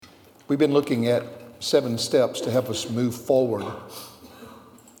We've been looking at 7 steps to help us move forward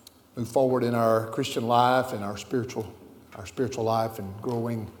in our Christian life and our spiritual life and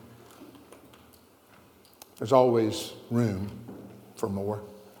growing. There's always room for more.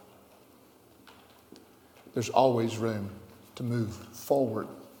 There's always room to move forward.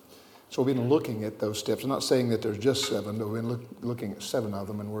 So we've been looking at those steps. I'm not saying that there's just 7, but we've been looking at 7 of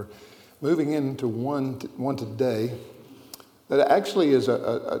them, and we're moving into one today that actually is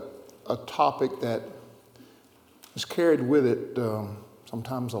a topic that has carried with it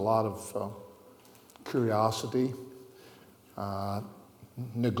sometimes a lot of curiosity,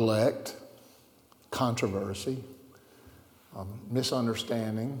 neglect, controversy,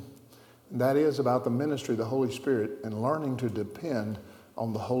 misunderstanding. And that is about the ministry of the Holy Spirit and learning to depend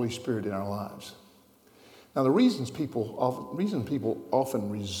on the Holy Spirit in our lives. Now, the reason people often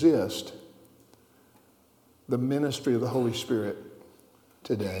resist the ministry of the Holy Spirit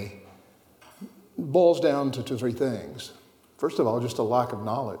today boils down to 2 or 3 things. First of all, just a lack of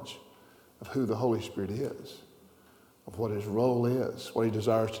knowledge of who the Holy Spirit is, of what his role is, what he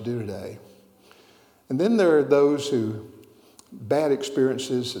desires to do today. And then there are those who bad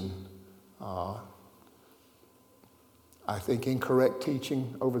experiences and I think incorrect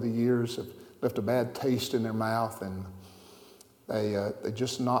teaching over the years have left a bad taste in their mouth, and they're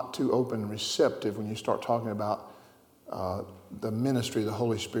just not too open and receptive when you start talking about the ministry of the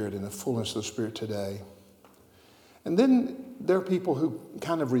Holy Spirit and the fullness of the Spirit today. And then there are people who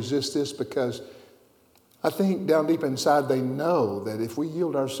kind of resist this because I think down deep inside they know that if we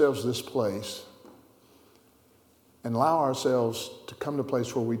yield ourselves to this place and allow ourselves to come to a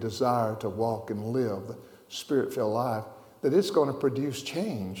place where we desire to walk and live the Spirit-filled life, that it's going to produce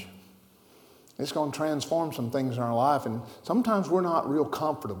change. It's going to transform some things in our life, and sometimes we're not real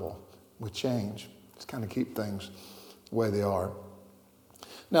comfortable with change. Just kind of keep things the way they are.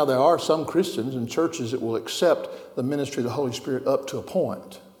 Now, there are some Christians and churches that will accept the ministry of the Holy Spirit up to a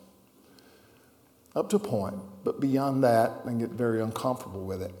point. Up to a point, but beyond that, they get very uncomfortable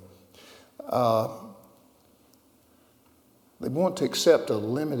with it. They want to accept a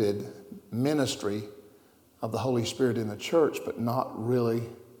limited ministry of the Holy Spirit in the church, but not really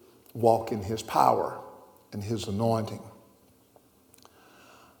walk in his power and his anointing.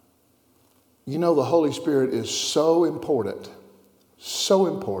 You know, the Holy Spirit is so important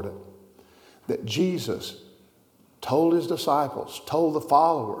that Jesus told his disciples, told the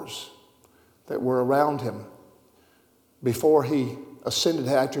followers that were around him before he ascended,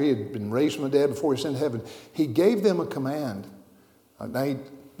 after he had been raised from the dead, before he ascended to heaven, he gave them a command. They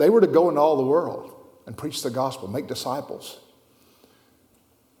were to go into all the world and preach the gospel, make disciples.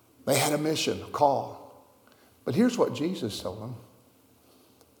 They had a mission, a call. But here's what Jesus told them.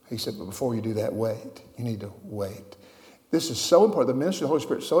 He said, but before you do that, wait. You need to wait. This is so important. The ministry of the Holy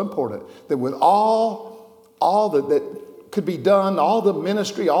Spirit is so important that with all that could be done, all the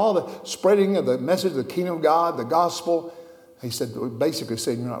ministry, all the spreading of the message of the kingdom of God, the gospel, he said, basically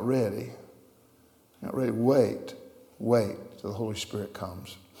saying, you're not ready. You're not ready. Wait till the Holy Spirit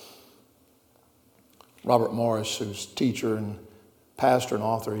comes. Robert Morris, who's teacher and pastor and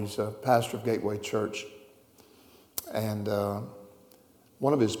author, he's a pastor of Gateway Church. And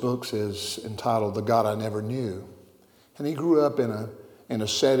one of his books is entitled The God I Never Knew. And he grew up in a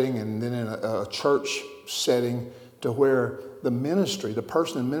setting and then in a church setting to where the ministry, the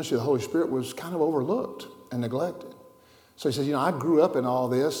person and ministry of the Holy Spirit was kind of overlooked and neglected. So he says, I grew up in all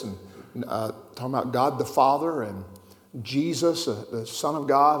this and talking about God the Father and Jesus, the Son of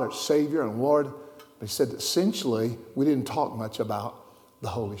God, our Savior and Lord. But he said that essentially we didn't talk much about the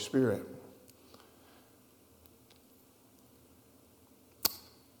Holy Spirit.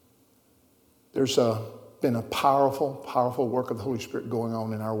 There's been a powerful work of the Holy Spirit going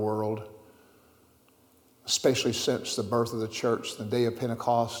on in our world, especially since the birth of the church, the day of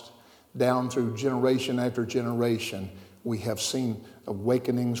Pentecost, down through generation after generation. We have seen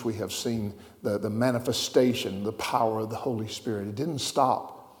awakenings. We have seen the manifestation, the power of the Holy Spirit. It didn't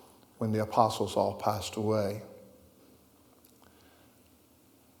stop when the apostles all passed away.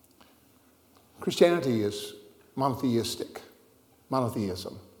 Christianity is monotheism.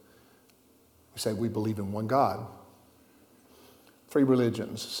 We say we believe in one God. 3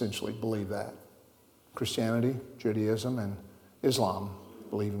 religions essentially believe that. Christianity, Judaism, and Islam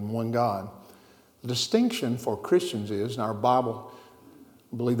believe in one God. The distinction for Christians is, in our Bible,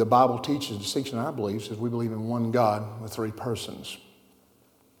 I believe the Bible teaches the distinction in our beliefs is we believe in one God with 3 persons.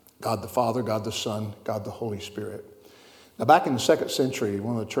 God the Father, God the Son, God the Holy Spirit. Now back in the 2nd century,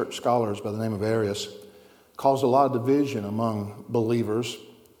 one of the church scholars by the name of Arius caused a lot of division among believers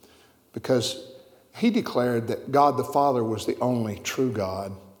because he declared that God the Father was the only true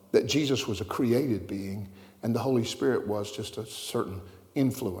God that Jesus was a created being and the Holy Spirit was just a certain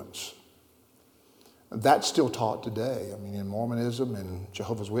influence. That's still taught today. I mean, in Mormonism and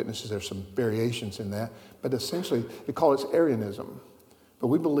Jehovah's Witnesses, there's some variations in that. But essentially, they call it Arianism. But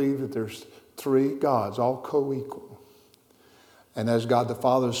we believe that there's three gods, all co-equal. And as God the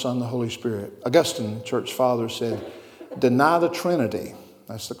Father, the Son, the Holy Spirit. Augustine, church father, said, deny the Trinity.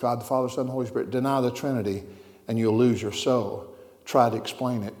 That's the God the Father, Son, the Holy Spirit. Deny the Trinity and you'll lose your soul. Try to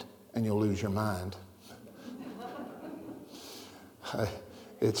explain it and you'll lose your mind.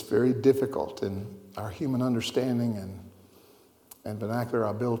 It's very difficult in our human understanding and vernacular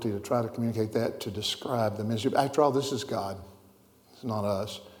ability to try to communicate that, to describe the mystery. After all, this is God. It's not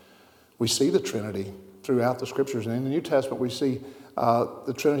us. We see the Trinity throughout the Scriptures. And in the New Testament, we see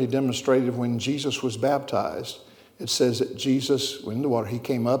the Trinity demonstrated when Jesus was baptized. It says that Jesus went in the water. He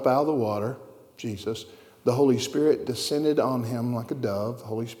came up out of the water, Jesus. The Holy Spirit descended on him like a dove, the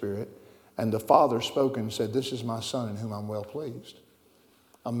Holy Spirit. And the Father spoke and said, this is my Son in whom I'm well pleased.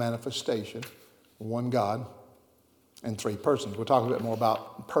 A manifestation, one God, and three persons. We'll talk a bit more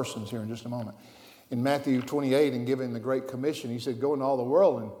about persons here in just a moment. In Matthew 28, in giving the Great Commission, he said, go into all the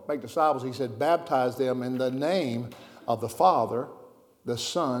world and make disciples. He said, baptize them in the name of the Father, the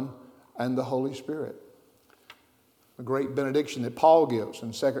Son, and the Holy Spirit. The great benediction that Paul gives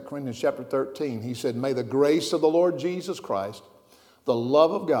in 2 Corinthians chapter 13. He said, may the grace of the Lord Jesus Christ, the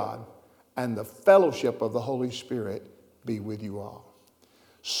love of God, and the fellowship of the Holy Spirit be with you all.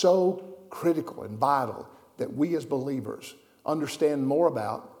 So critical and vital that we as believers understand more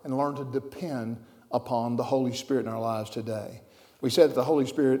about and learn to depend upon the Holy Spirit in our lives today. We said that the Holy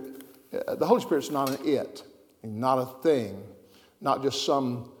Spirit's not an it, not a thing, not just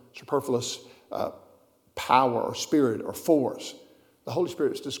some superfluous power or spirit or force. The Holy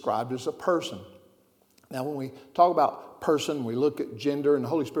Spirit is described as a person. Now, when we talk about person, we look at gender, and the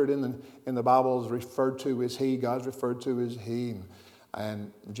Holy Spirit in the Bible is referred to as he. God's referred to as he.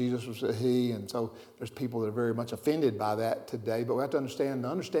 And Jesus was a he, and so there's people that are very much offended by that today. But we have to understand the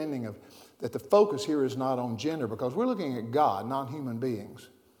understanding of that the focus here is not on gender, because we're looking at God, not human beings.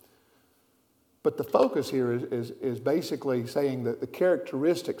 But the focus here is basically saying that the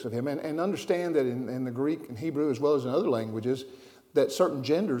characteristics of him, and understand that in the Greek and Hebrew as well as in other languages, that certain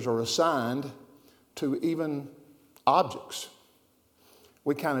genders are assigned to even objects.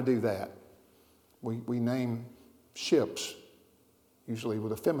 We kind of do that. We name ships usually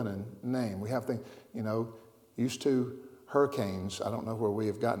with a feminine name. We have things, used to hurricanes. I don't know where we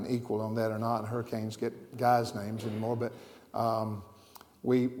have gotten equal on that or not, and hurricanes get guys' names anymore, but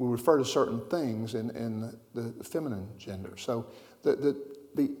we refer to certain things in the feminine gender. So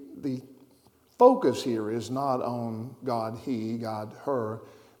the focus here is not on God, he, God, her.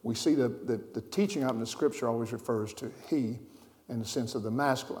 We see the teaching out in the Scripture always refers to he in the sense of the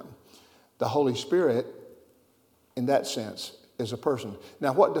masculine. The Holy Spirit, in that sense, is a person.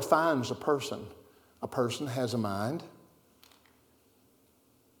 Now, what defines a person? A person has a mind,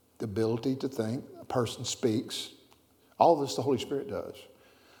 the ability to think. A person speaks. All this the Holy Spirit does.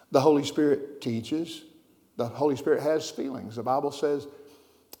 The Holy Spirit teaches. The Holy Spirit has feelings. The Bible says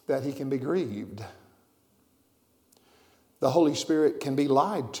that he can be grieved. The Holy Spirit can be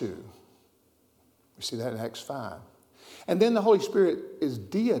lied to. We see that in Acts 5. And then the Holy Spirit is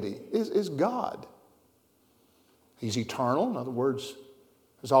deity, is God. He's eternal. In other words,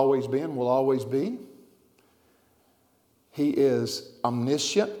 has always been, will always be. He is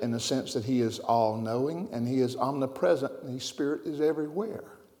omniscient in the sense that he is all-knowing, and he is omnipresent, and his Spirit is everywhere.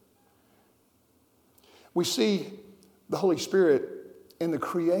 We see the Holy Spirit in the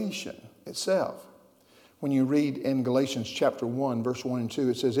creation itself. When you read in Galatians chapter 1, verse 1 and 2,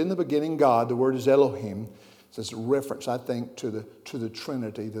 it says, in the beginning God, the word is Elohim. It's a reference, I think, to the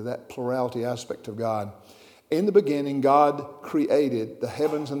Trinity, to that plurality aspect of God. In the beginning, God created the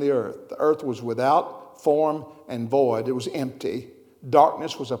heavens and the earth. The earth was without form and void. It was empty.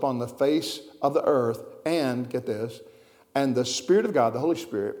 Darkness was upon the face of the earth. And, get this, and the Spirit of God, the Holy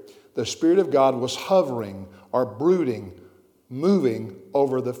Spirit, the Spirit of God was hovering or brooding, moving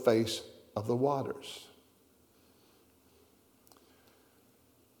over the face of the waters.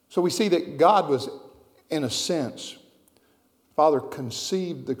 So we see that God was, in a sense, Father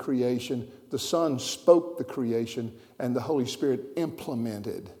conceived the creation, the Son spoke the creation, and the Holy Spirit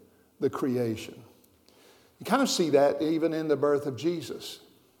implemented the creation. You kind of see that even in the birth of Jesus,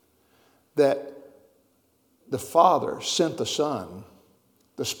 that the Father sent the Son,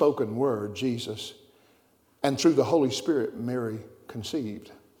 the spoken word, Jesus, and through the Holy Spirit, Mary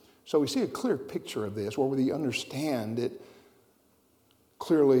conceived. So we see a clear picture of this, whether we understand it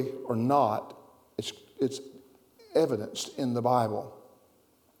clearly or not, it's evidenced in the Bible.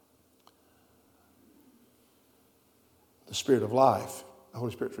 the Spirit of life. The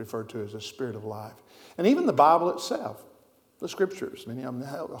Holy Spirit is referred to as the Spirit of life. And even the Bible itself, the Scriptures, many of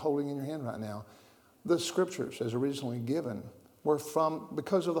them holding in your hand right now, the Scriptures as originally given were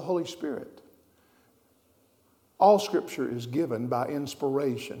because of the Holy Spirit. All Scripture is given by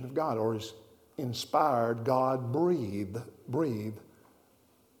inspiration of God, or is inspired, God breathed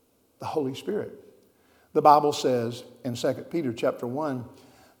the Holy Spirit. The Bible says in 2 Peter chapter 1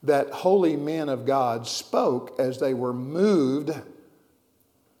 that holy men of God spoke as they were moved,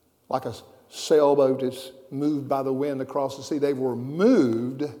 like a sailboat is moved by the wind across the sea. They were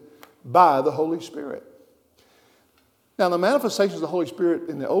moved by the Holy Spirit. Now, the manifestations of the Holy Spirit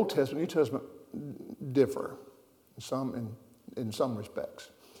in the Old Testament and New Testament differ in some respects.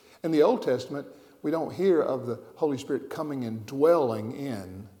 In the Old Testament, we don't hear of the Holy Spirit coming and dwelling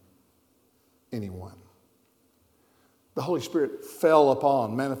in anyone. The Holy Spirit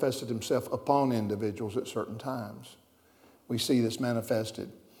manifested himself upon individuals at certain times. We see this manifested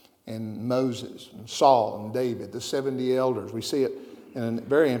in Moses and Saul and David, the 70 elders. We see it in a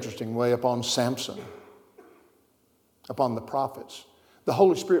very interesting way upon Samson, upon the prophets. The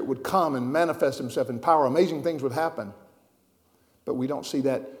Holy Spirit would come and manifest himself in power. Amazing things would happen. But we don't see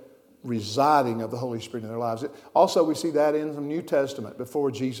that residing of the Holy Spirit in their lives. Also, we see that in the New Testament before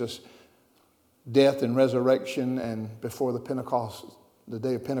Jesus' death and resurrection, and before the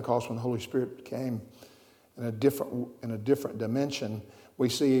day of Pentecost, when the Holy Spirit came in a different dimension. We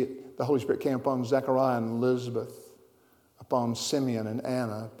see the Holy Spirit came upon Zechariah and Elizabeth, upon Simeon and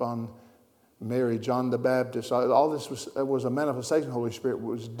Anna, upon Mary, John the Baptist. All this was a manifestation of the Holy Spirit. It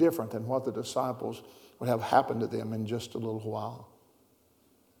was different than what the disciples would have happened to them in just a little while.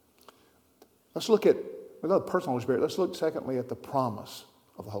 Let's look at the personal Holy Spirit. Let's look secondly at the promise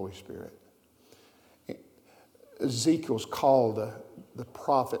of the Holy Spirit. Ezekiel's called the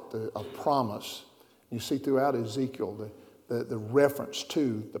prophet of promise. You see throughout Ezekiel the reference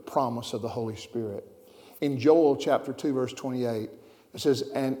to the promise of the Holy Spirit. In Joel chapter 2, verse 28, it says,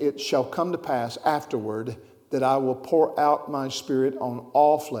 "And it shall come to pass afterward that I will pour out my Spirit on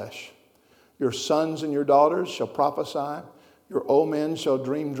all flesh. Your sons and your daughters shall prophesy. Your old men shall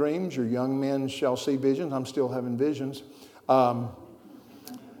dream dreams. Your young men shall see visions." I'm still having visions.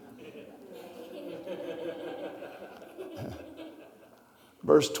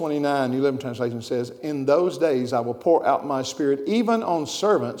 Verse 29, New Living Translation says, "In those days I will pour out my Spirit even on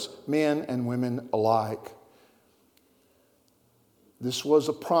servants, men and women alike." This was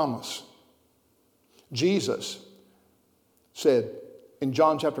a promise. Jesus said in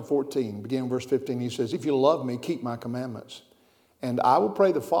John chapter 14, beginning verse 15, he says, "If you love me, keep my commandments. And I will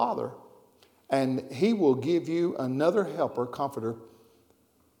pray the Father, and he will give you another helper, comforter,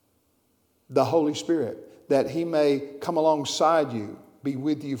 the Holy Spirit, that he may come alongside you, be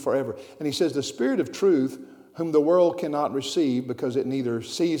with you forever." And he says, "The Spirit of truth, whom the world cannot receive because it neither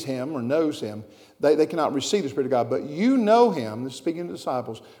sees him or knows him." They cannot receive the Spirit of God. "But you know him," this is speaking to the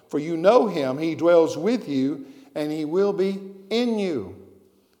disciples, "for you know him, he dwells with you, and he will be in you."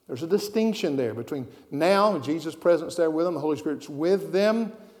 There's a distinction there between now, Jesus' presence there with them, the Holy Spirit's with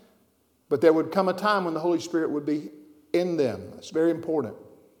them, but there would come a time when the Holy Spirit would be in them. That's very important.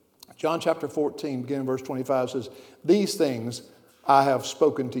 John chapter 14, beginning verse 25 says, "These things I have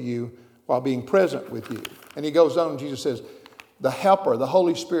spoken to you while being present with you." And he goes on, Jesus says, "The Helper, the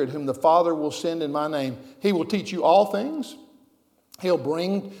Holy Spirit, whom the Father will send in my name, he will teach you all things. He'll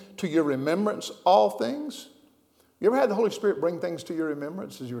bring to your remembrance all things." You ever had the Holy Spirit bring things to your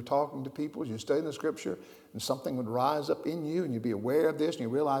remembrance as you were talking to people, as you studied the Scripture, and something would rise up in you, and you'd be aware of this, and you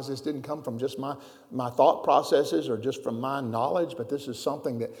realize this didn't come from just my thought processes or just from my knowledge, but this is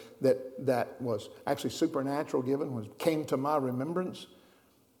something that was actually supernatural given, came to my remembrance?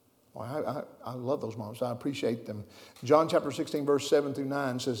 Well, I love those moments. I appreciate them. John chapter 16, verse 7 through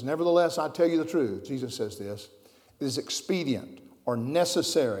 9 says, "Nevertheless, I tell you the truth." Jesus says this. "It is expedient or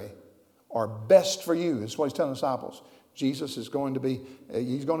necessary or best for you." This is what he's telling the disciples. Jesus is going to be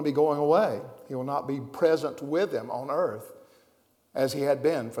going away. He will not be present with them on earth as he had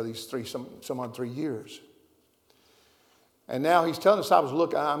been for these 3 years. And now he's telling the disciples,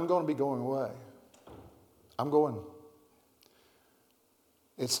 "Look, I'm going to be going away. I'm going.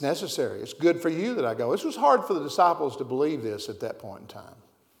 It's necessary. It's good for you that I go." This was hard for the disciples to believe this at that point in time.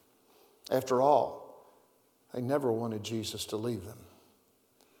 After all, they never wanted Jesus to leave them.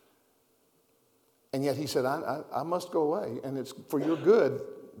 And yet he said, I must go away, and it's for your good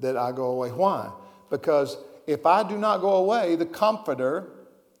that I go away. Why? Because if I do not go away, the Comforter,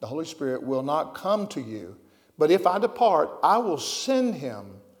 the Holy Spirit, will not come to you. But if I depart, I will send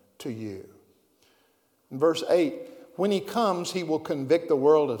him to you. In verse 8, "When he comes, he will convict the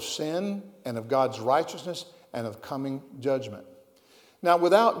world of sin and of God's righteousness and of coming judgment. Now,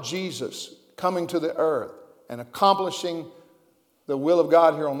 without Jesus coming to the earth and accomplishing the will of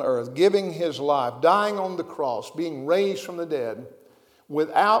God here on the earth, giving his life, dying on the cross, being raised from the dead,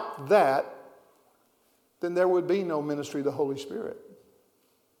 without that, then there would be no ministry of the Holy Spirit.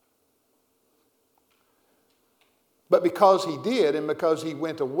 But because he did, and because he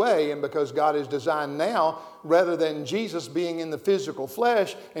went away, and because God is designed now, rather than Jesus being in the physical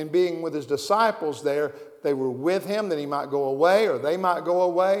flesh and being with his disciples there, they were with him that he might go away or they might go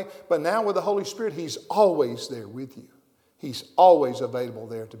away. But now with the Holy Spirit, he's always there with you. He's always available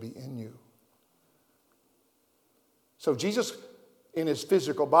there to be in you. So Jesus in his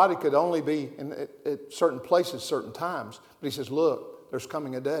physical body could only be at certain places, certain times. But he says, look, there's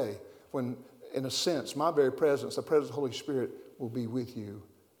coming a day when, in a sense, my very presence, the presence of the Holy Spirit, will be with you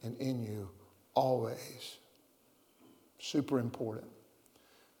and in you always. Super important.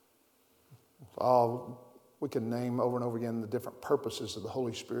 We can name over and over again the different purposes of the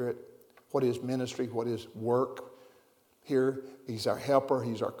Holy Spirit. What is ministry? What is work? Here, he's our helper.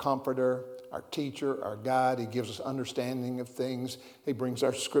 He's our comforter, our teacher, our guide. He gives us understanding of things. He brings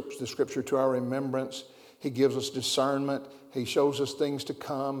the scripture to our remembrance. He gives us discernment. He shows us things to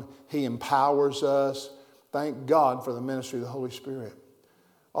come. He empowers us. Thank God for the ministry of the Holy Spirit.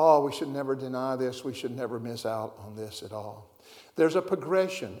 Oh, we should never deny this. We should never miss out on this at all. There's a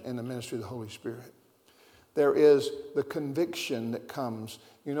progression in the ministry of the Holy Spirit. There is the conviction that comes.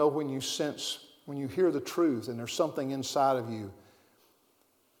 You know, when you hear the truth and there's something inside of you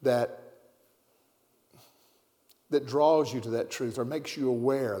that draws you to that truth or makes you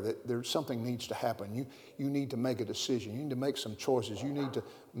aware that there's something needs to happen. You need to make a decision. You need to make some choices. You need to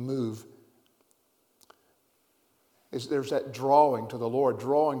move. There's that drawing to the Lord,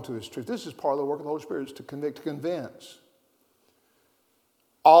 drawing to his truth. This is part of the work of the Holy Spirit, is to convict, to convince.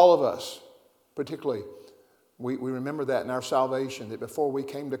 All of us, particularly, we remember that in our salvation, that before we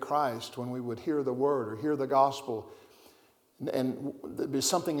came to Christ, when we would hear the word or hear the gospel, and there'd be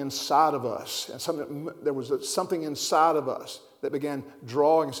something inside of us, and there was something inside of us that began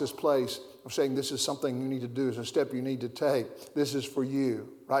drawing us this place of saying, this is something you need to do, it's a step you need to take. This is for you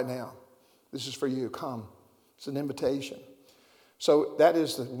right now. This is for you. Come. It's an invitation. So that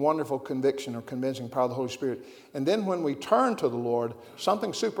is the wonderful conviction or convincing power of the Holy Spirit. And then when we turn to the Lord,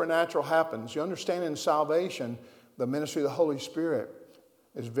 something supernatural happens. You understand, in salvation, the ministry of the Holy Spirit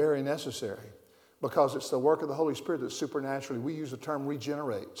is very necessary, because it's the work of the Holy Spirit that supernaturally, we use the term,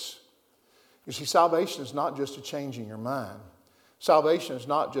 regenerates. You see, salvation is not just a change in your mind. Salvation is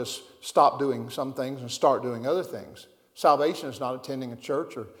not just stop doing some things and start doing other things. Salvation is not attending a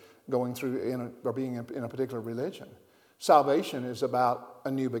church or going through or being in a particular religion. Salvation is about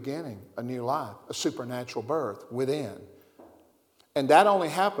a new beginning, a new life, a supernatural birth within. And that only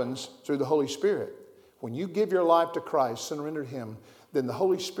happens through the Holy Spirit. When you give your life to Christ, surrender to him, then the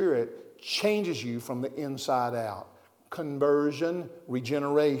Holy Spirit changes you from the inside out. Conversion,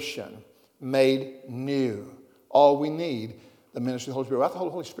 regeneration, made new. All we need, the ministry of the Holy Spirit. Without the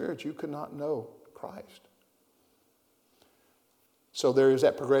Holy Spirit, you could not know Christ. So there is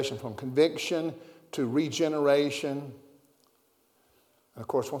that progression from conviction to regeneration. And of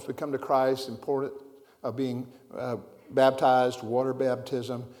course, once we come to Christ, important of being baptized, water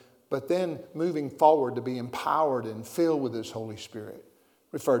baptism, but then moving forward to be empowered and filled with His Holy Spirit,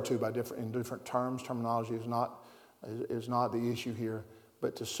 referred to in different terms. Terminology is not the issue here,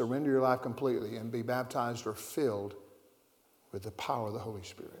 but to surrender your life completely and be baptized or filled with the power of the Holy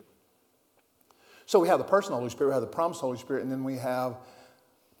Spirit. So we have the person of the Holy Spirit, we have the promised Holy Spirit, and then we have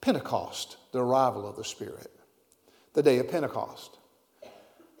Pentecost, the arrival of the Spirit, the day of Pentecost.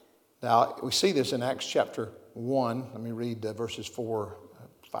 Now, we see this in Acts chapter 1. Let me read verses 4,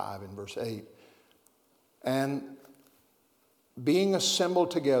 5, and verse 8. And being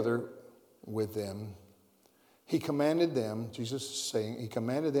assembled together with them, he commanded them, Jesus is saying, he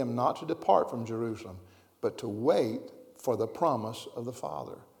commanded them not to depart from Jerusalem, but to wait for the promise of the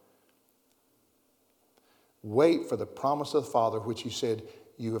Father. Wait for the promise of the Father, which he said,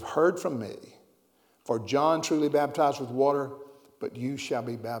 you have heard from me. For John truly baptized with water, but you shall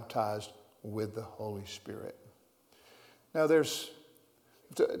be baptized with the Holy Spirit. Now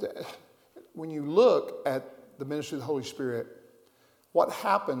when you look at the ministry of the Holy Spirit, what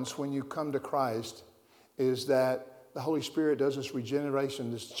happens when you come to Christ is that the Holy Spirit does this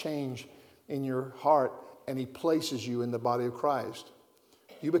regeneration, this change in your heart, and he places you in the body of Christ.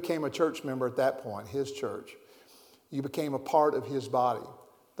 You became a church member at that point, his church. You became a part of his body.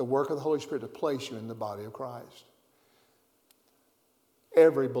 The work of the Holy Spirit to place you in the body of Christ.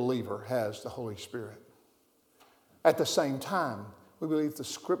 Every believer has the Holy Spirit. At the same time, we believe the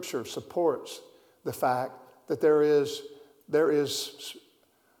Scripture supports the fact that there is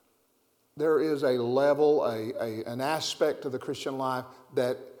a level, an aspect of the Christian life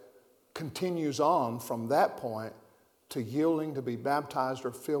that continues on from that point to yielding to be baptized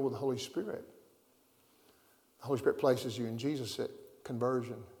or filled with the Holy Spirit. The Holy Spirit places you in Jesus at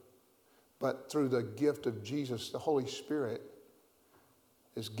conversion. But through the gift of Jesus, the Holy Spirit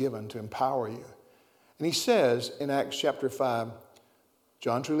is given to empower you. And he says in Acts chapter 5,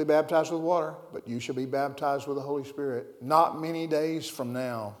 John truly baptized with water, but you shall be baptized with the Holy Spirit not many days from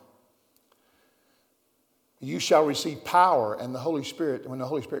now. You shall receive power and the Holy Spirit when the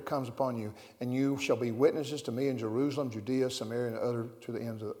Holy Spirit comes upon you, and you shall be witnesses to me in Jerusalem, Judea, Samaria, and other to the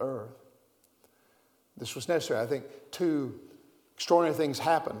ends of the earth. This was necessary. I think two extraordinary things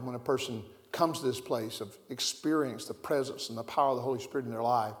happen when a person comes to this place of experience the presence and the power of the Holy Spirit in their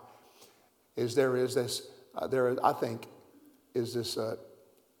life. I think, is this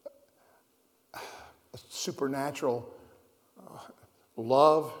supernatural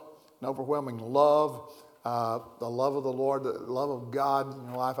love, an overwhelming love, the love of the Lord, the love of God in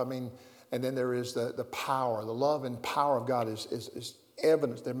your life. I mean, and then there is the power. The love and power of God is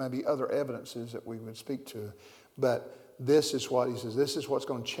evidence. There may be other evidences that we would speak to, but this is what he says. This is what's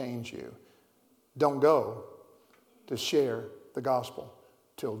going to change you. Don't go to share the gospel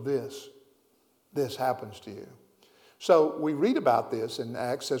till this happens to you. So we read about this in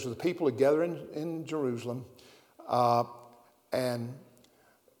Acts. It says the people are gathered in Jerusalem, and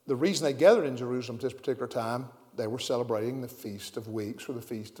the reason they gathered in Jerusalem at this particular time, they were celebrating the Feast of Weeks, or the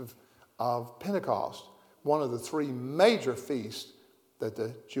Feast of Pentecost, one of the three major feasts that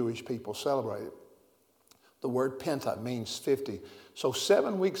the Jewish people celebrated. The word Penta means 50. So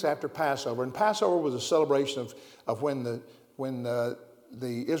 7 weeks after Passover, and Passover was a celebration of when the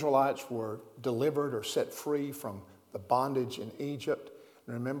Israelites were delivered or set free from the bondage in Egypt.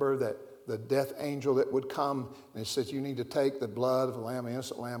 And remember that the death angel that would come, and it says you need to take the blood of the lamb, the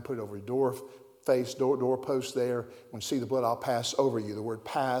innocent lamb, put it over your doorpost there. When you see the blood, I'll pass over you. The word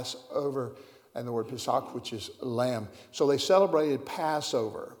pass over, and the word Pesach, which is lamb. So they celebrated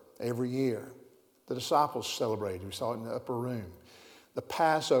Passover every year. The disciples celebrated. We saw it in the upper room. The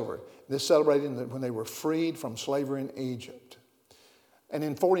Passover. This celebrated when they were freed from slavery in Egypt. And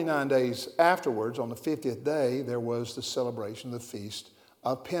in 49 days afterwards, on the 50th day, there was the celebration, the Feast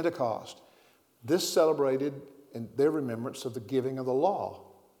of Pentecost. This celebrated in their remembrance of the giving of the law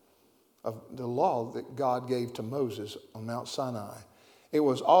that God gave to Moses on Mount Sinai. It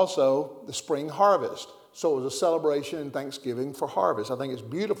was also the spring harvest. So it was a celebration and thanksgiving for harvest. I think it's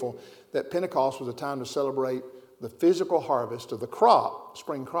beautiful that Pentecost was a time to celebrate the physical harvest of the crop,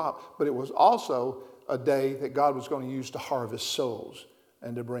 spring crop, but it was also a day that God was going to use to harvest souls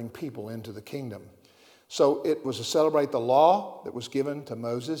and to bring people into the kingdom. So it was to celebrate the law that was given to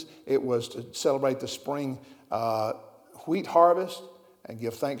Moses. It was to celebrate the spring wheat harvest and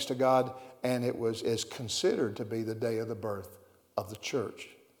give thanks to God. And it is considered to be the day of the birth of the church.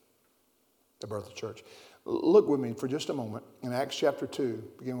 The birth of the church. Look with me for just a moment in Acts chapter 2,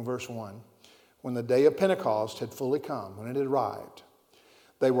 beginning with verse 1. When the day of Pentecost had fully come, when it had arrived,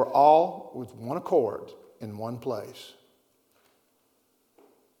 they were all with one accord in one place.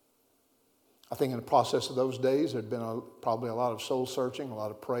 I think in the process of those days, there had been probably a lot of soul searching, a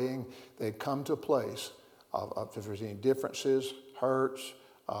lot of praying. They had come to a place of if there's any differences, hurts,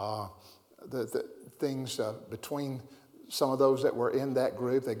 the things between some of those that were in that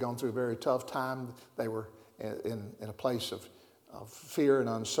group. They'd gone through a very tough time. They were in a place of fear and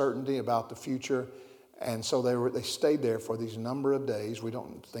uncertainty about the future. And so they stayed there for these number of days. We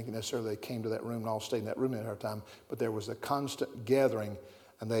don't think necessarily they came to that room and all stayed in that room the entire time, but there was a constant gathering.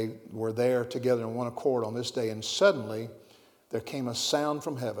 And they were there together in one accord on this day. And suddenly there came a sound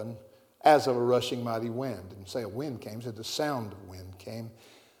from heaven as of a rushing mighty wind. Didn't say a wind came, it said the sound of wind came.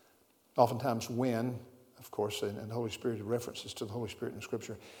 Oftentimes wind, of course, and the Holy Spirit, references to the Holy Spirit in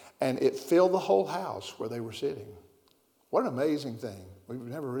Scripture. And it filled the whole house where they were sitting. What an amazing thing. We've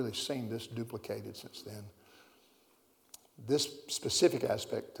never really seen this duplicated since then. This specific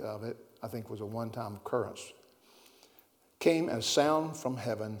aspect of it, I think, was a one-time occurrence. Came a sound from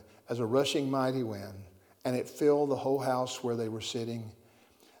heaven as a rushing mighty wind, and it filled the whole house where they were sitting.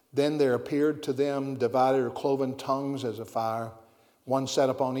 Then there appeared to them divided or cloven tongues as a fire. One sat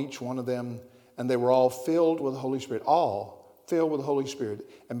upon each one of them, and they were all filled with the Holy Spirit, all filled with the Holy Spirit,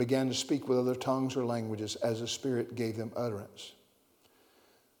 and began to speak with other tongues or languages as the Spirit gave them utterance.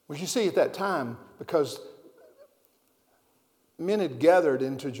 We can see at that time, because men had gathered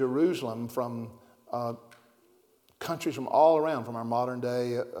into Jerusalem from countries from all around, from our modern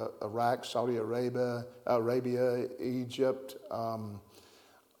day, Iraq, Saudi Arabia, Egypt, from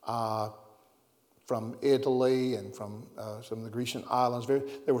from Italy and from some of the Grecian islands.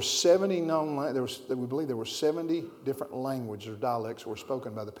 There were 70 known, we believe there were 70 different languages or dialects that were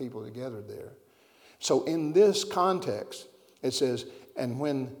spoken by the people that gathered there. So in this context, it says, and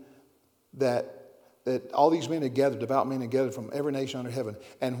when that all these men had gathered, devout men had gathered from every nation under heaven,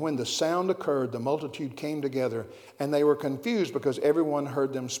 and when the sound occurred, the multitude came together, and they were confused because everyone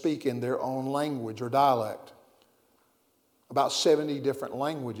heard them speak in their own language or dialect. About 70 different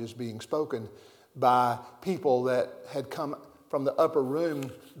languages being spoken by people that had come from the upper room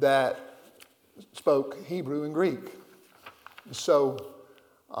that spoke Hebrew and Greek. So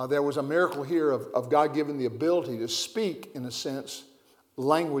there was a miracle here of God giving the ability to speak, in a sense,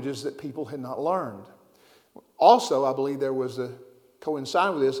 languages that people had not learned. Also, I believe there was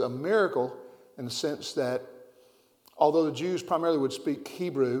coinciding with this, a miracle in the sense that although the Jews primarily would speak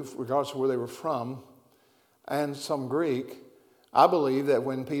Hebrew, regardless of where they were from, and some Greek, I believe that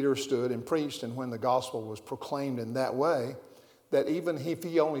when Peter stood and preached and when the gospel was proclaimed in that way, that even if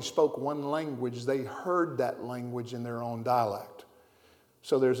he only spoke one language, they heard that language in their own dialect.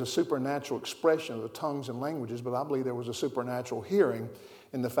 So there's a supernatural expression of the tongues and languages, but I believe there was a supernatural hearing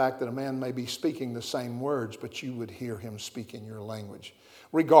in the fact that a man may be speaking the same words, but you would hear him speak in your language.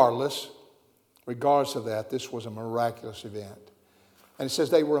 Regardless of that, this was a miraculous event. And it says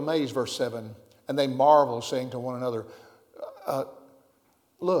they were amazed, verse 7, and they marveled, saying to one another,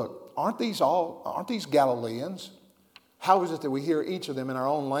 look, aren't these Galileans? How is it that we hear each of them in our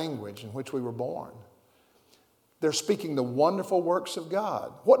own language in which we were born? They're speaking the wonderful works of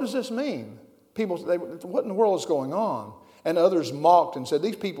God. What does this mean? What in the world is going on? And others mocked and said,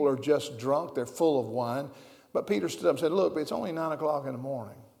 these people are just drunk. They're full of wine. But Peter stood up and said, look, it's only 9 o'clock in the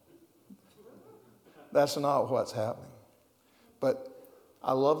morning. That's not what's happening. But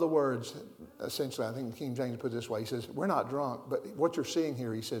I love the words, essentially, I think King James put it this way. He says, we're not drunk, but what you're seeing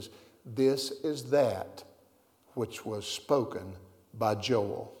here, he says, this is that which was spoken by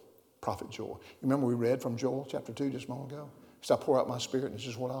Joel, prophet Joel. You remember we read from Joel chapter 2 just a moment ago? He said, I pour out my spirit and this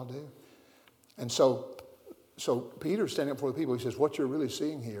is what I'll do. And so Peter's standing up before the people. He says, what you're really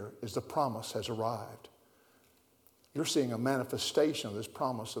seeing here is the promise has arrived. You're seeing a manifestation of this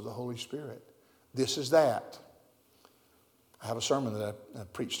promise of the Holy Spirit. This is that. I have a sermon that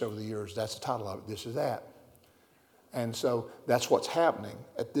I've preached over the years. That's the title of it. This is that. And so that's what's happening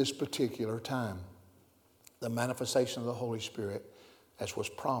at this particular time. The manifestation of the Holy Spirit as was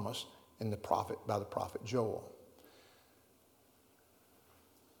promised by the prophet Joel.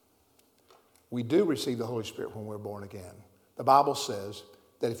 We do receive the Holy Spirit when we're born again. The Bible says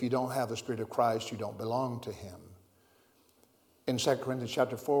that if you don't have the Spirit of Christ, you don't belong to Him. In 2 Corinthians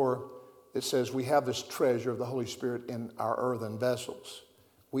chapter 4, it says we have this treasure of the Holy Spirit in our earthen vessels.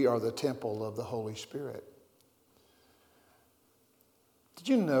 We are the temple of the Holy Spirit. Did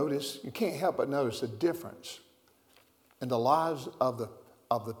you notice? You can't help but notice the difference in the lives of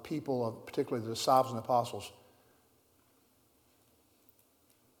the people, particularly the disciples and apostles,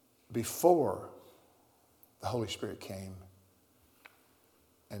 before the Holy Spirit came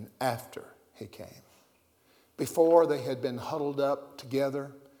and after He came. Before they had been huddled up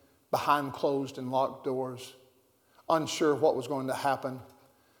together behind closed and locked doors, unsure what was going to happen,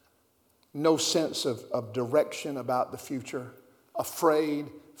 no sense of direction about the future, afraid,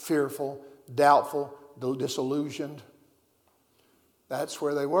 fearful, doubtful, disillusioned. That's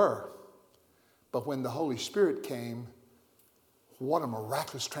where they were. But when the Holy Spirit came, what a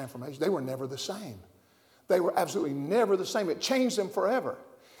miraculous transformation. They were never the same. They were absolutely never the same. It changed them forever.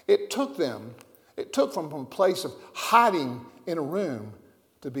 It took them from a place of hiding in a room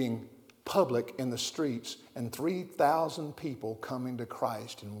to being public in the streets, and 3,000 people coming to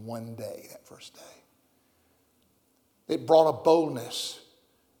Christ in one day, that first day. It brought a boldness.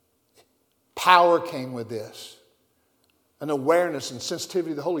 Power came with this. An awareness and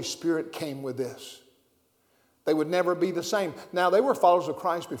sensitivity of the Holy Spirit came with this. They would never be the same. Now, they were followers of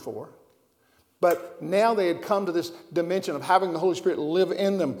Christ before, but now they had come to this dimension of having the Holy Spirit live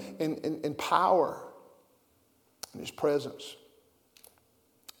in them in power, in His presence.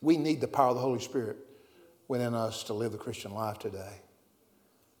 We need the power of the Holy Spirit within us to live the Christian life today.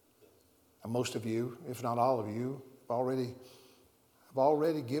 And most of you, if not all of you, have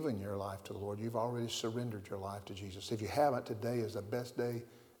already given your life to the Lord. You've already surrendered your life to Jesus. If you haven't, today is the best day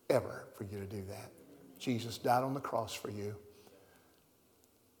ever for you to do that. Jesus died on the cross for you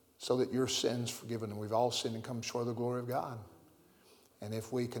so that your sins forgiven. And we've all sinned and come short of the glory of God. And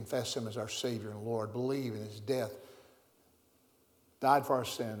if we confess Him as our Savior and Lord, believe in His death, died for our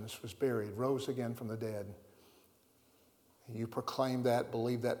sins, was buried, rose again from the dead, and you proclaim that,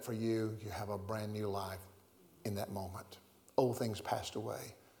 believe that for you, you have a brand new life in that moment. Old things passed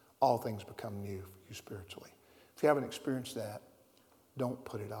away. all things become new for you spiritually. If you haven't experienced that, don't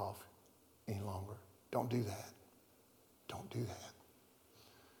put it off any longer. Don't do that. Don't do that.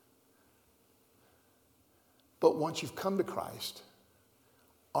 But once you've come to Christ,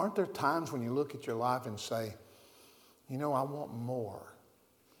 aren't there times when you look at your life and say, you know, I want more?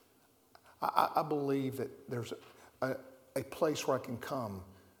 I believe that there's a place where I can come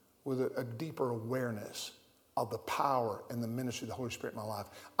with a deeper awareness of the power and the ministry of the Holy Spirit in my life.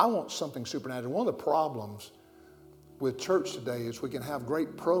 I want something supernatural. One of the problems with church today is we can have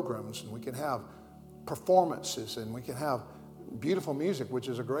great programs and we can have performances and we can have beautiful music, which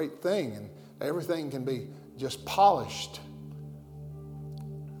is a great thing, and everything can be just polished.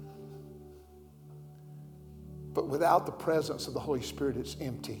 But without the presence of the Holy Spirit, it's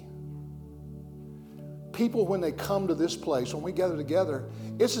empty. People, when they come to this place, when we gather together,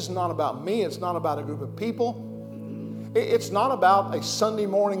 this is not about me. It's not about a group of people. It's not about a Sunday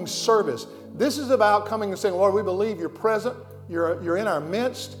morning service. This is about coming and saying, Lord, we believe you're present. You're in our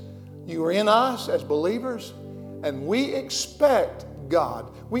midst. You are in us as believers. And we expect, God,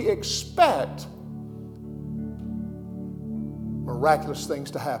 we expect miraculous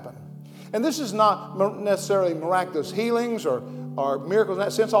things to happen. And this is not necessarily miraculous healings or miracles in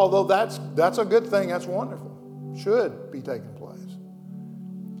that sense, although that's a good thing. That's wonderful. Should be taking place.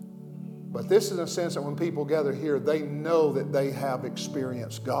 But this is in a sense that when people gather here, they know that they have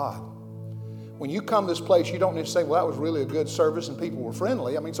experienced God. When you come to this place, you don't need to say, well, that was really a good service and people were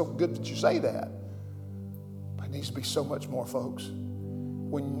friendly. I mean, it's so good that you say that. But it needs to be so much more, folks.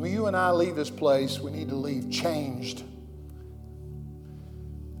 When you and I leave this place, we need to leave changed.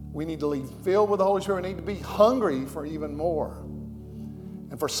 We need to leave filled with the Holy Spirit. We need to be hungry for even more.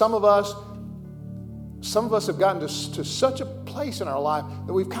 And for some of us have gotten to such a place in our life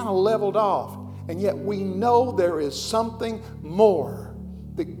that we've kind of leveled off. And yet we know there is something more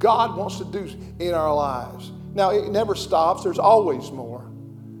that God wants to do in our lives. Now, it never stops. There's always more.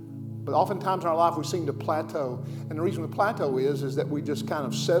 But oftentimes in our life we seem to plateau. And the reason we plateau is that we just kind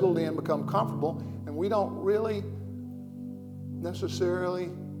of settled in, become comfortable, and we don't really necessarily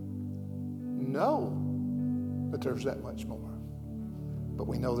know that there's that much more. But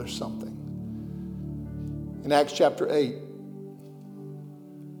we know there's something. In Acts chapter 8,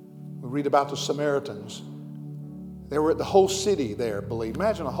 we read about the Samaritans. They were at the whole city there believed.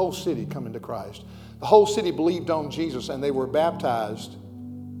 Imagine a whole city coming to Christ. The whole city believed on Jesus and they were baptized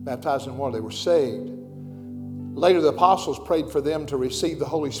in water. They were saved. Later the apostles prayed for them to receive the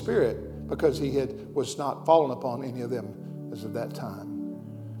Holy Spirit because he was not fallen upon any of them as of that time.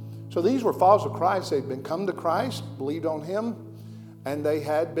 So these were followers of Christ. They'd been come to Christ, believed on him, and they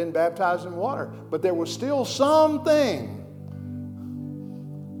had been baptized in water. But there was still something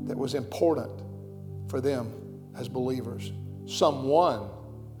that was important for them as believers. Someone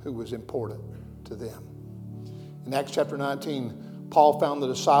who was important to them. In Acts chapter 19, Paul found the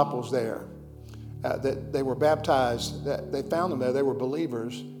disciples there. That they were baptized. That they found them there. They were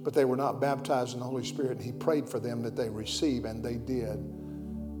believers, but they were not baptized in the Holy Spirit. And he prayed for them that they receive, and they did,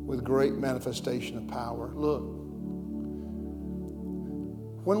 with great manifestation of power. Look,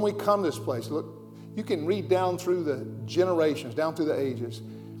 when we come to this place, look, you can read down through the generations, down through the ages,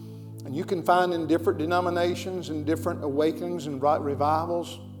 and you can find in different denominations and different awakenings and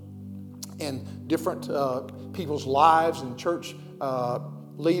revivals and different people's lives and church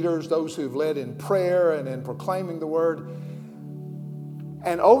leaders, those who've led in prayer and in proclaiming the word.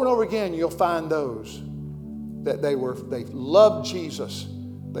 And over again, you'll find those that they loved Jesus.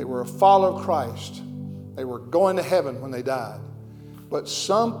 They were a follower of Christ. They were going to heaven when they died. But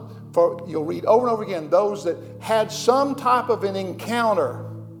you'll read over and over again, those that had some type of an encounter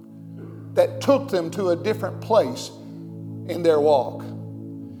that took them to a different place in their walk.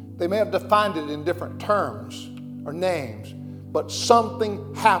 They may have defined it in different terms or names, but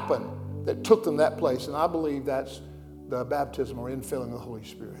something happened that took them that place. And I believe that's the baptism or infilling of the Holy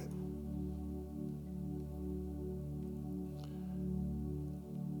Spirit.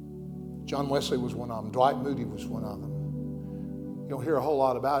 John Wesley was one of them. Dwight Moody was one of them. You don't hear a whole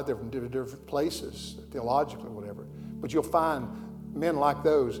lot about it. They're from different places, theologically or whatever. But you'll find men like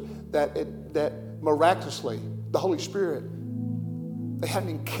those that miraculously, the Holy Spirit, they had an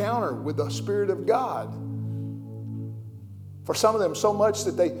encounter with the Spirit of God. For some of them, so much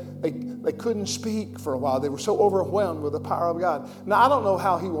that they couldn't speak for a while. They were so overwhelmed with the power of God. Now, I don't know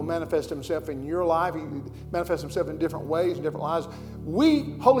how he will manifest himself in your life. He manifests himself in different ways, in different lives.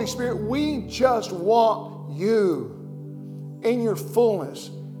 We, Holy Spirit, we just want you in your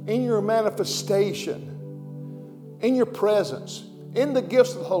fullness, in your manifestation, in your presence, in the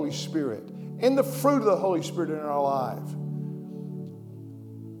gifts of the Holy Spirit, in the fruit of the Holy Spirit in our life.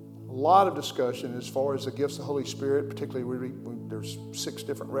 lot of discussion as far as the gifts of the Holy Spirit, particularly there's 6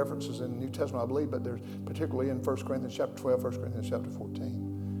 different references in the New Testament, I believe, but there's particularly in 1 Corinthians chapter 12, 1 Corinthians chapter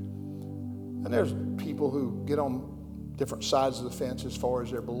 14. And there's people who get on different sides of the fence as far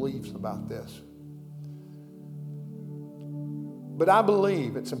as their beliefs about this. But I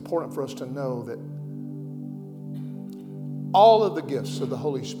believe it's important for us to know that all of the gifts of the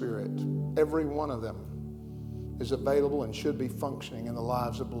Holy Spirit, every one of them, is available and should be functioning in the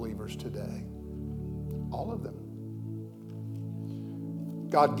lives of believers today. All of them.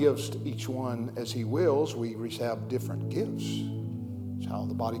 God gives to each one as He wills. We have different gifts. It's how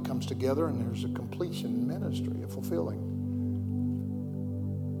the body comes together, and there's a completion ministry, a fulfilling.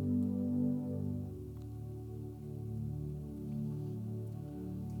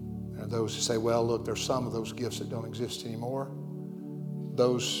 There are those who say, well, look, there's some of those gifts that don't exist anymore.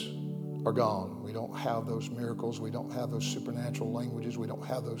 Those are gone. We don't have those miracles. We don't have those supernatural languages. We don't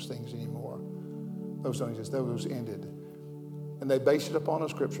have those things anymore. Those don't exist. Those ended. And they base it upon a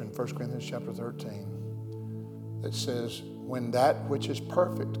scripture in 1 Corinthians chapter 13 that says, when that which is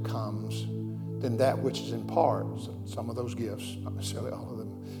perfect comes, then that which is in part, so some of those gifts, not necessarily all of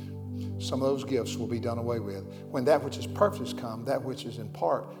them, some of those gifts will be done away with. When that which is perfect has come, that which is in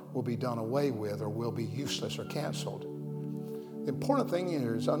part will be done away with or will be useless or canceled. The important thing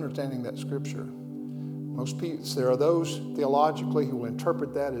here is understanding that scripture. Most people, there are those theologically who will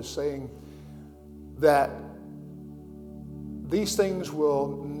interpret that as saying that these things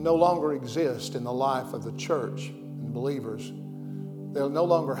will no longer exist in the life of the church and believers. They'll no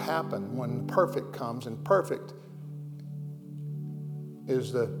longer happen when perfect comes, and perfect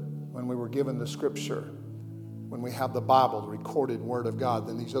is when we were given the scripture, when we have the Bible, the recorded word of God,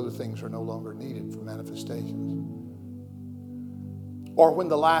 then these other things are no longer needed for manifestations. Or when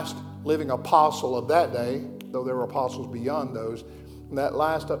the last living apostle of that day, though there were apostles beyond those, that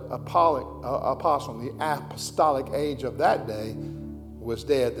last apostle in the apostolic age of that day was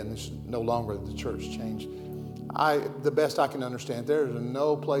dead, then it's no longer the church changed. The best I can understand, there is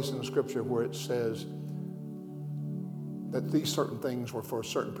no place in the scripture where it says that these certain things were for a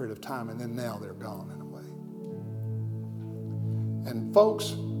certain period of time and then now they're gone in a way. And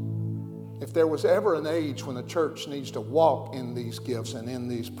folks, if there was ever an age when the church needs to walk in these gifts and in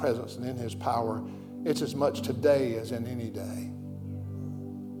these presence and in His power, it's as much today as in any day.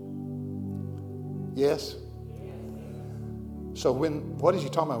 Yes? So what is He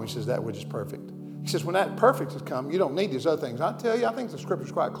talking about when He says that which is perfect? He says when that perfect has come, you don't need these other things. I tell you, I think the scripture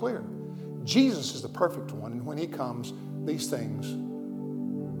is quite clear. Jesus is the perfect one, and when He comes, these things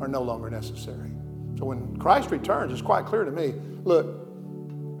are no longer necessary. So when Christ returns, it's quite clear to me, look,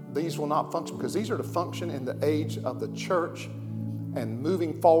 these will not function because these are to function in the age of the church and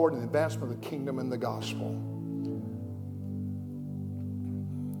moving forward in the advancement of the kingdom and the gospel.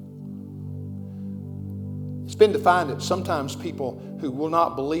 It's been defined that sometimes people who will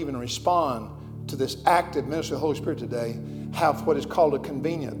not believe and respond to this active ministry of the Holy Spirit today have what is called a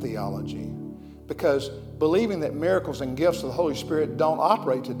convenient theology, because believing that miracles and gifts of the Holy Spirit don't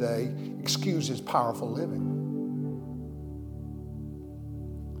operate today excuses powerful living.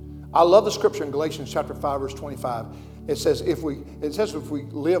 I love the scripture in Galatians chapter 5, verse 25. It says if we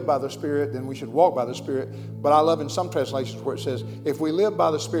live by the Spirit, then we should walk by the Spirit. But I love in some translations where it says, if we live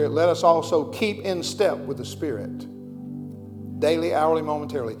by the Spirit, let us also keep in step with the Spirit. Daily, hourly,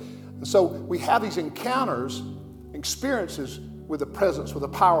 momentarily. And so we have these encounters, experiences with the presence, with the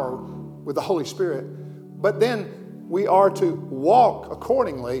power, with the Holy Spirit. But then we are to walk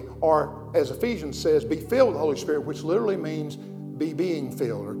accordingly, or as Ephesians says, be filled with the Holy Spirit, which literally means be being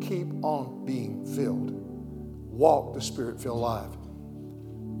filled or keep on being filled. Walk the Spirit-filled life.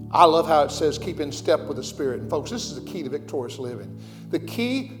 I love how it says keep in step with the Spirit. And folks, this is the key to victorious living. The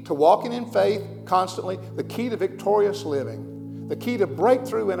key to walking in faith constantly, the key to victorious living, the key to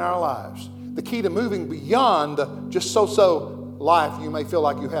breakthrough in our lives, the key to moving beyond just so-so life you may feel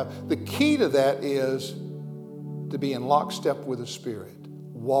like you have. The key to that is to be in lockstep with the Spirit.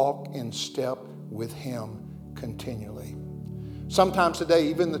 Walk in step with Him continually. Sometimes today,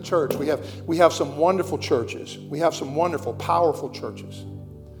 even in the church, we have some wonderful churches. We have some wonderful, powerful churches.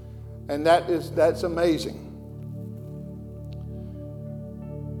 And that's amazing.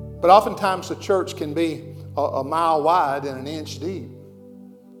 But oftentimes the church can be a mile wide and an inch deep.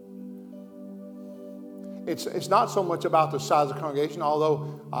 It's not so much about the size of the congregation,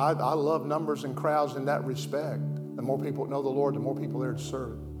 although I love numbers and crowds in that respect. The more people know the Lord, the more people there to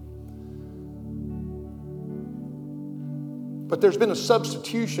serve. But there's been a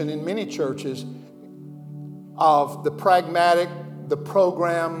substitution in many churches of the pragmatic, the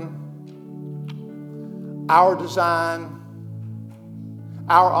program, our design,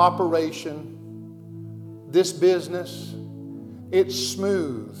 our operation, this business, it's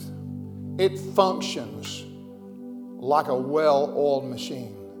smooth. It functions like a well-oiled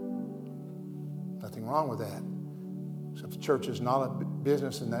machine. Nothing wrong with that. Except the church is not a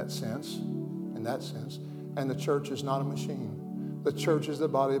business in that sense, and the church is not a machine. The church is the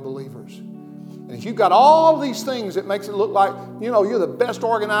body of believers. And if you've got all these things, it makes it look like, you're the best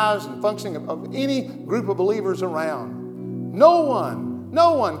organized and functioning of any group of believers around. No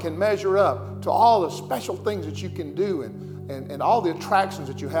one can measure up to all the special things that you can do and all the attractions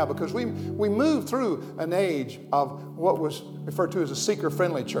that you have, because we moved through an age of what was referred to as a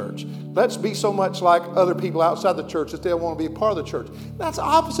seeker-friendly church. Let's be so much like other people outside the church that they'll want to be a part of the church. That's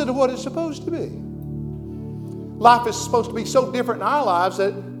opposite of what it's supposed to be. Life is supposed to be so different in our lives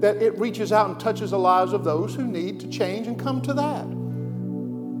that it reaches out and touches the lives of those who need to change and come to that.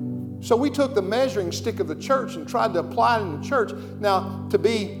 So we took the measuring stick of the church and tried to apply it in the church. Now, to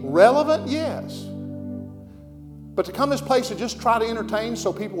be relevant, yes. But to come to this place to just try to entertain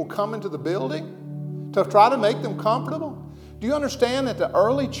so people will come into the building, to try to make them comfortable. Do you understand that the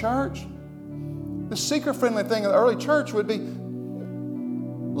early church, the seeker-friendly thing of the early church would be,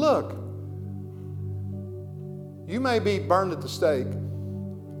 look, you may be burned at the stake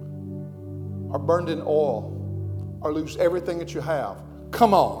or burned in oil or lose everything that you have.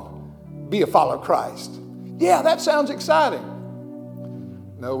 Come on, be a follower of Christ. Yeah, that sounds exciting.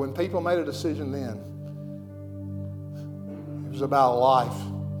 No, when people made a decision then, it was about life,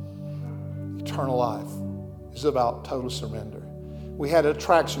 eternal life. It was about total surrender. We had an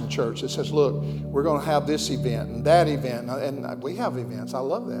attraction church that says, look, we're going to have this event and that event. And we have events. I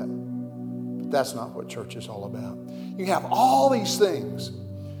love that. But that's not what church is all about. You have all these things.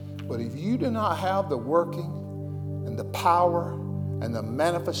 But if you do not have the working and the power and the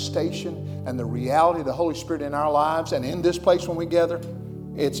manifestation and the reality of the Holy Spirit in our lives and in this place when we gather,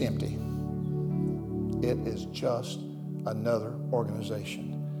 it's empty. It is just another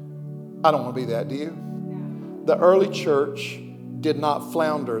organization. I don't want to be that, do you? The early church did not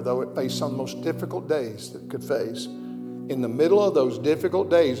flounder, though it faced some of the most difficult days that it could face. In the middle of those difficult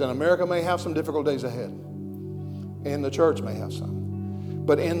days, and America may have some difficult days ahead, and the church may have some.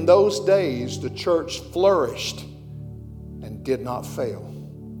 But in those days, the church flourished and did not fail.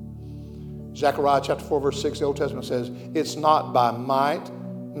 Zechariah chapter 4, verse 6, the Old Testament says, it's not by might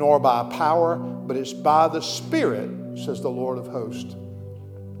nor by power, but it's by the Spirit, says the Lord of hosts.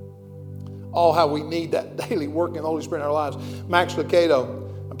 Oh, how we need that daily working of the Holy Spirit in our lives. Max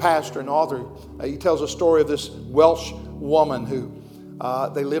Lucado, a pastor and author, he tells a story of this Welsh woman who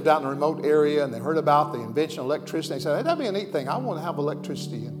they lived out in a remote area and they heard about the invention of electricity. They said, hey, that'd be a neat thing. I want to have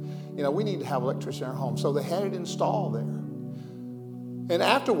electricity. And, we need to have electricity in our home. So they had it installed there. And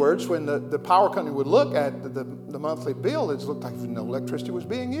afterwards, when the power company would look at the monthly bill, it looked like no electricity was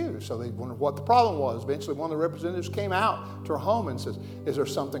being used. So they wondered what the problem was. Eventually, one of the representatives came out to her home and says, is there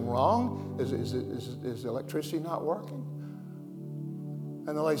something wrong? Is the electricity not working?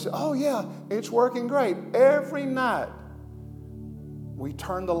 And the lady said, oh, yeah, it's working great. Every night, we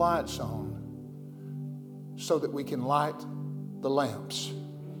turn the lights on so that we can light the lamps.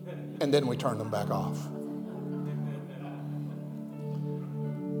 And then we turn them back off.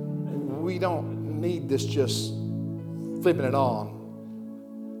 We don't need this just flipping it on.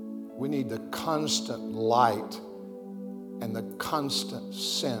 We need the constant light and the constant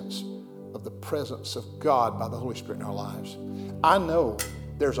sense of the presence of God by the Holy Spirit in our lives. I know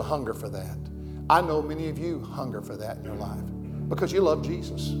there's a hunger for that. I know many of you hunger for that in your life because you love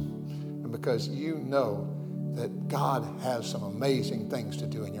Jesus and because you know that God has some amazing things to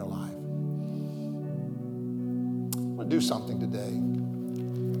do in your life. I'm going to do something today.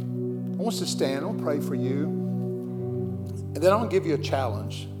 I want us to stand. I'll pray for you. And then I'm going to give you a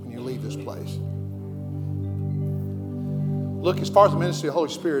challenge when you leave this place. Look, as far as the ministry of the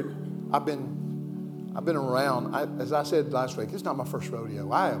Holy Spirit, I've been around. As I said last week, it's not my first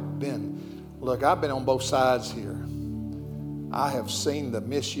rodeo. I've been on both sides here. I have seen the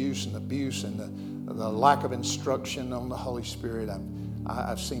misuse and abuse and the lack of instruction on the Holy Spirit.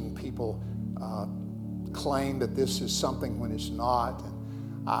 I've seen people claim that this is something when it's not.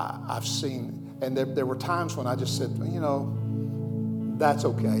 I've seen, and there were times when I just said, that's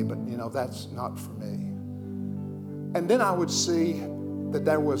okay, but that's not for me. And then I would see that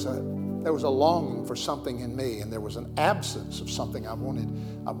there was a longing for something in me, and there was an absence of something I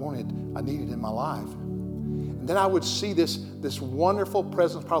needed in my life. And then I would see this wonderful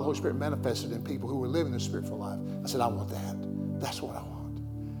presence, power of the Holy Spirit manifested in people who were living this spiritual life. I said, I want that. That's what I want.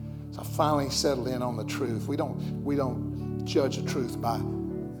 So I finally settled in on the truth. We don't judge the truth by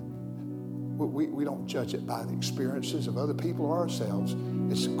We don't judge it by the experiences of other people or ourselves.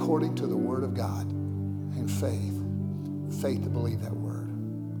 It's according to the Word of God and faith. Faith to believe that Word.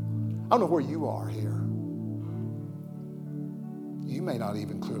 I don't know where you are here. You may not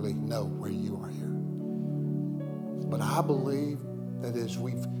even clearly know where you are here. But I believe that as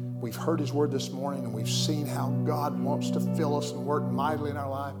we've heard His Word this morning and we've seen how God wants to fill us and work mightily in our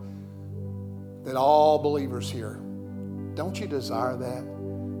life, that all believers here, don't you desire that?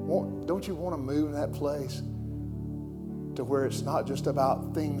 Don't you want to move in that place to where it's not just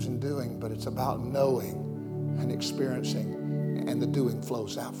about things and doing, but it's about knowing and experiencing, and the doing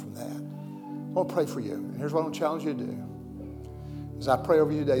flows out from that? I want to pray for you. And here's what I want to challenge you to do. As I pray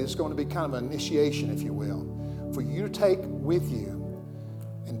over you today, it's going to be kind of an initiation, if you will, for you to take with you,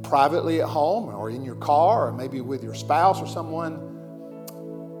 and privately at home or in your car or maybe with your spouse or someone, I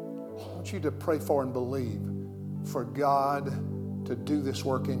want you to pray for and believe for God to do this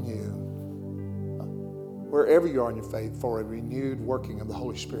work in you, wherever you are in your faith, for a renewed working of the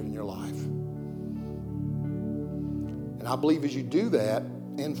Holy Spirit in your life. And I believe as you do that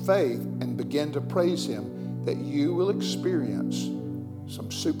in faith and begin to praise Him, that you will experience some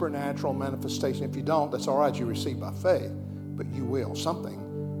supernatural manifestation. If you don't, that's all right, you receive by faith, but you will.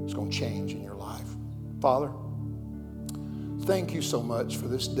 Something is going to change in your life. Father, thank you so much for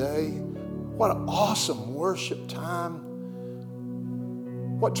this day. What an awesome worship time.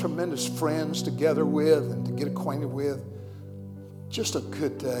 What tremendous friends to gather with and to get acquainted with. Just a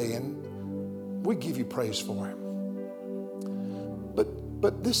good day, and we give you praise for it.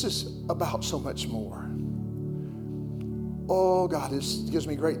 But this is about so much more. Oh, God, it gives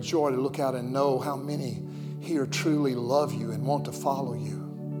me great joy to look out and know how many here truly love you and want to follow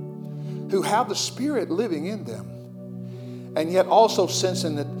you, who have the Spirit living in them, and yet also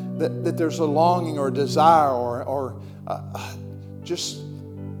sensing that there's a longing or a desire or just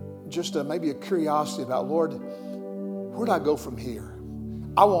maybe a curiosity about, Lord, where do I go from here?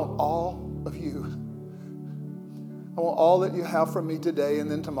 I want all of you. I want all that you have for me today, and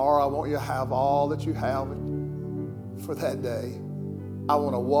then tomorrow I want you to have all that you have for that day. I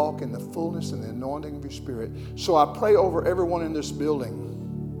want to walk in the fullness and the anointing of your Spirit. So I pray over everyone in this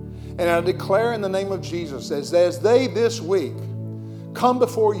building, and I declare in the name of Jesus, as they this week come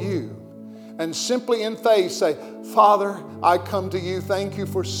before you and simply in faith say, Father, I come to you. Thank you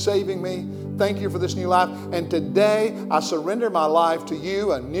for saving me. Thank you for this new life. And today I surrender my life to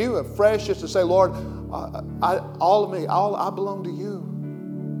you, anew, afresh, just to say, Lord, all of me, I belong to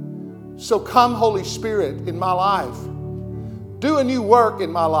you. So come, Holy Spirit, in my life. Do a new work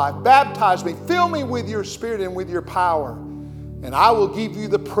in my life. Baptize me. Fill me with your Spirit and with your power. And I will give you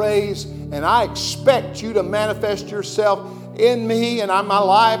the praise. And I expect you to manifest yourself in me and in my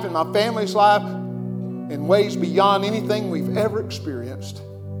life and my family's life in ways beyond anything we've ever experienced.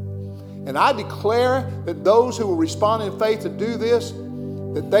 And I declare that those who will respond in faith to do this,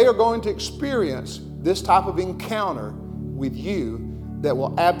 that they are going to experience this type of encounter with you that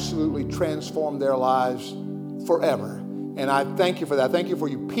will absolutely transform their lives forever. And I thank you for that. Thank you for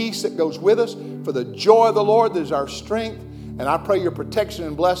your peace that goes with us, for the joy of the Lord that is our strength. And I pray your protection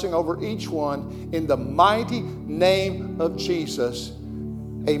and blessing over each one in the mighty name of Jesus.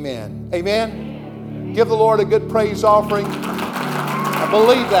 Amen. Amen. Give the Lord a good praise offering. I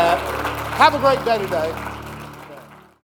believe that. Have a great day today.